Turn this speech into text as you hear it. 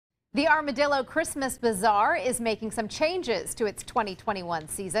The Armadillo Christmas Bazaar is making some changes to its 2021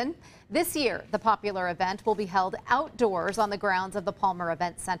 season. This year, the popular event will be held outdoors on the grounds of the Palmer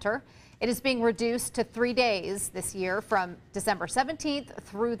Event Center. It is being reduced to 3 days this year from December 17th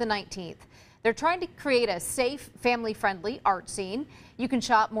through the 19th. They're trying to create a safe, family-friendly art scene. You can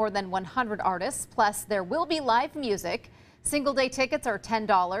shop more than 100 artists, plus there will be live music. Single-day tickets are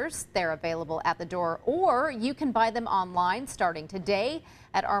 $10. They're available at the door, or you can buy them online starting today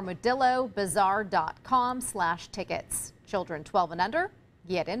at armadillobazaar.com/tickets. Children 12 and under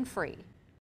get in free.